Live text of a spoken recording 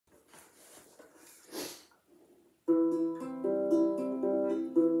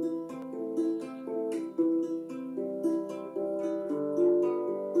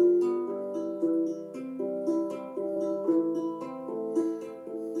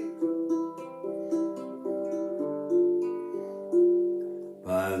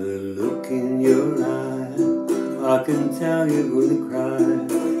in your eye. I can tell you're gonna cry.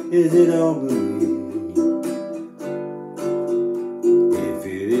 Is it over me? If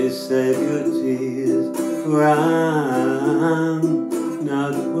it is, save your tears, for I'm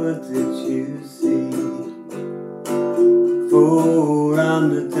not worth it, you see. For I'm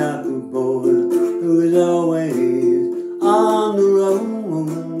the type of boy who is always on the road,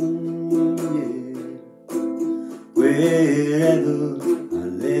 yeah. Wherever I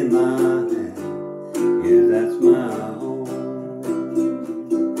lay my head, yeah, that's my home.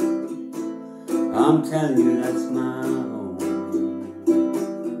 I'm telling you, that's my home.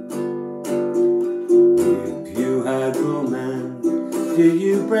 If you had romance, did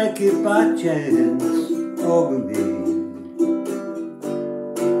you break it by chance over me?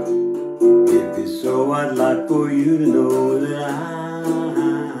 So I'd like for you to know that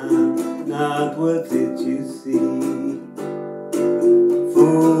I'm not worth it, you see.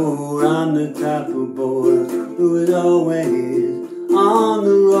 For I'm the type of boy who is always on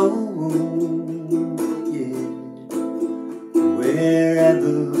the road, yeah.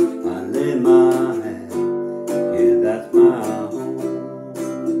 Wherever I lay my head, yeah, that's my home.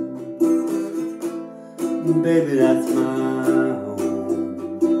 Baby, that's my home.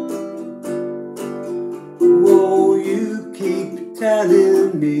 Oh, you keep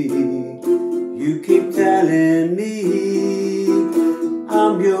telling me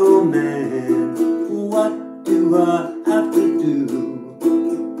I'm your man. What do I have to do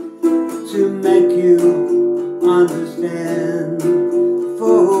to make you understand?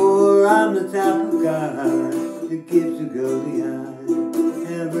 For I'm the type of guy that gives a girl the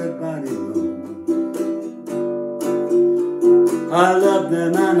eye. Everybody knows I love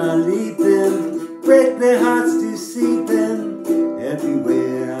them and I leave them, break their hearts, deceive them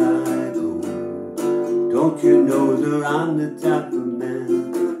everywhere I go. Don't you know that I'm the type of man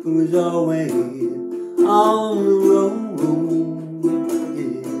who is always on the road,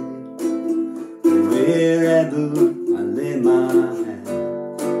 yeah. Wherever I lay my head,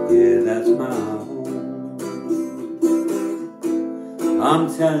 yeah, that's my home. I'm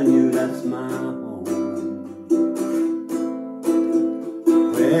telling you, that's my home.